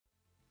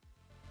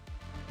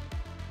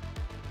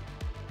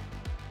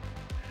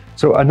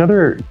So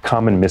another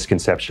common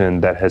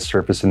misconception that has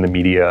surfaced in the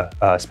media,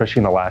 especially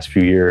in the last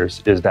few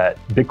years, is that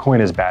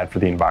Bitcoin is bad for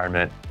the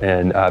environment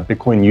and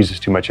Bitcoin uses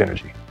too much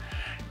energy.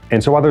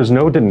 And so while there's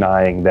no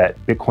denying that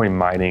Bitcoin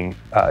mining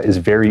is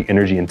very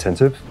energy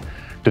intensive,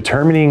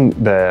 determining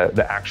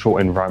the actual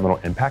environmental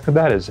impact of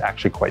that is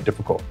actually quite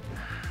difficult.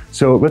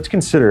 So let's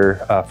consider,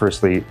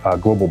 firstly,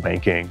 global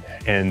banking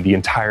and the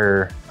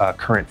entire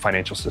current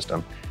financial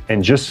system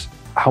and just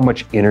how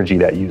much energy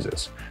that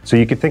uses. So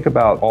you could think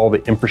about all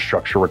the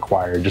infrastructure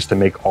required just to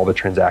make all the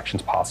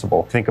transactions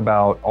possible. Think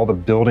about all the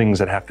buildings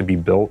that have to be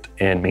built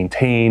and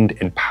maintained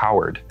and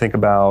powered. Think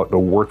about the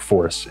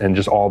workforce and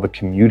just all the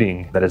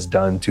commuting that is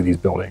done to these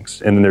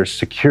buildings. And then there's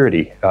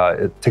security.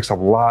 It takes a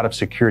lot of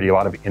security, a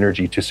lot of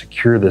energy to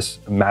secure this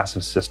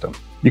massive system.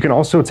 You can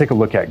also take a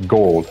look at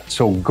gold.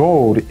 So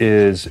gold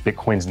is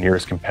Bitcoin's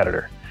nearest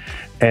competitor.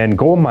 And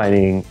gold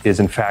mining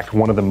is in fact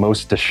one of the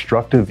most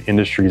destructive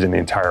industries in the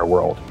entire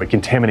world. It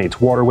contaminates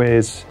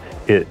waterways,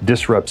 it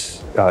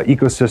disrupts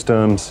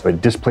ecosystems,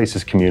 it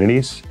displaces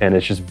communities, and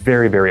it's just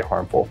very, very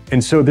harmful.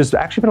 And so there's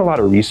actually been a lot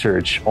of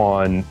research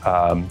on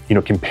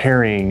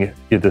comparing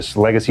this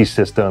legacy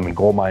system and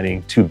gold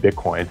mining to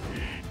Bitcoin.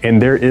 And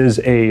there is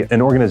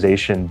an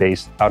organization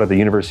based out of the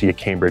University of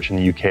Cambridge in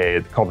the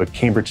UK called the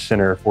Cambridge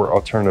Center for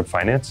Alternative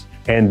Finance.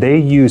 And they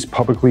use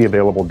publicly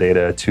available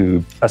data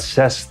to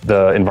assess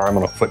the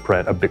environmental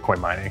footprint of Bitcoin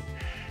mining.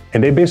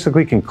 And they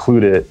basically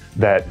concluded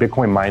that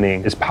Bitcoin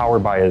mining is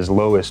powered by as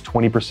low as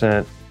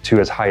 20% to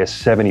as high as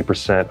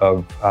 70%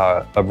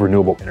 of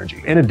renewable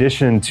energy. In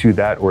addition to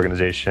that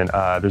organization,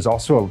 there's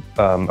also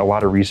a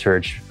lot of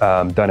research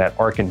done at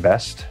ARK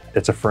Invest.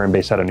 It's a firm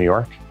based out of New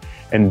York.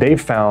 And they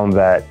found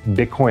that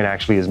Bitcoin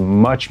actually is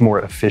much more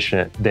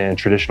efficient than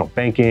traditional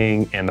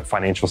banking and the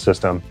financial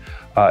system,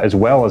 as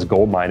well as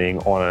gold mining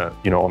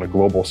on a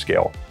global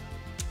scale.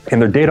 And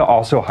their data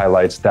also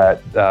highlights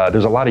that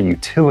there's a lot of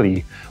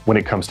utility when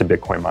it comes to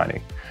Bitcoin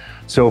mining.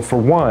 So for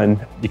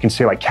one, you can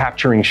say like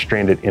capturing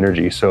stranded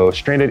energy. So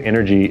stranded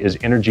energy is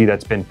energy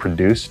that's been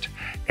produced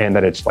and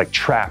that it's like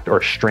trapped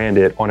or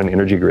stranded on an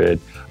energy grid.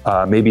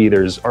 Maybe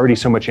there's already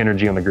so much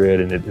energy on the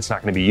grid and it's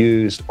not going to be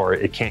used, or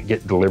it can't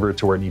get delivered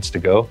to where it needs to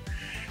go.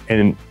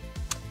 And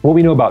what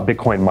we know about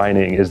Bitcoin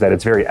mining is that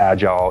it's very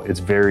agile, it's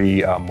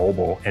very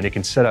mobile, and it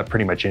can set up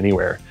pretty much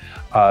anywhere.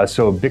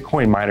 So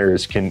Bitcoin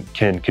miners can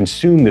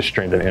consume this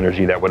stranded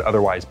energy that would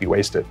otherwise be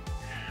wasted.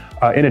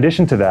 In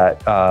addition to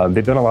that,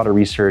 they've done a lot of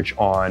research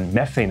on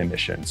methane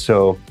emissions.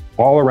 So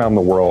all around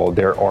the world,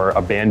 there are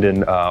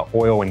abandoned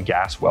oil and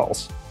gas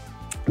wells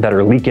that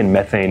are leaking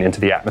methane into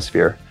the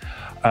atmosphere.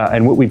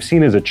 And what we've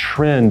seen is a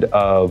trend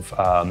of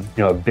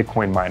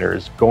Bitcoin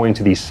miners going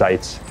to these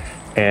sites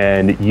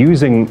and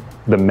using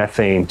the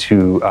methane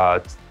to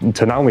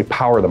not only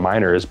power the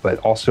miners, but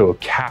also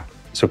cap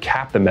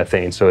the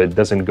methane so it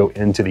doesn't go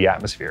into the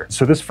atmosphere.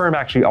 So this firm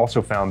actually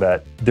also found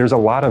that there's a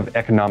lot of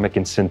economic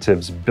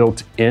incentives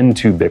built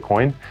into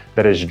Bitcoin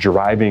that is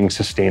driving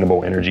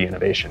sustainable energy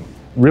innovation.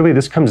 Really,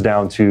 this comes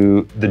down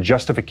to the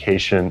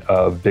justification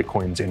of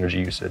Bitcoin's energy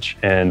usage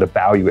and the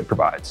value it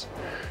provides.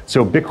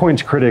 So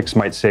Bitcoin's critics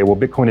might say, well,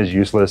 Bitcoin is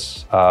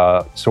useless,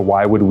 so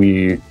why would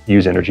we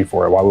use energy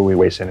for it? Why would we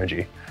waste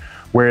energy?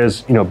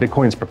 Whereas,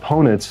 Bitcoin's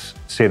proponents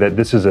say that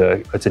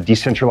it's a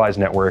decentralized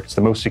network, it's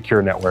the most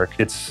secure network,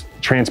 it's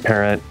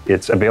transparent,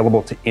 it's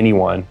available to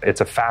anyone,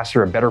 it's a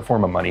faster, a better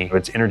form of money,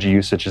 its energy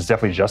usage is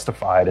definitely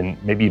justified and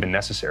maybe even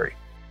necessary.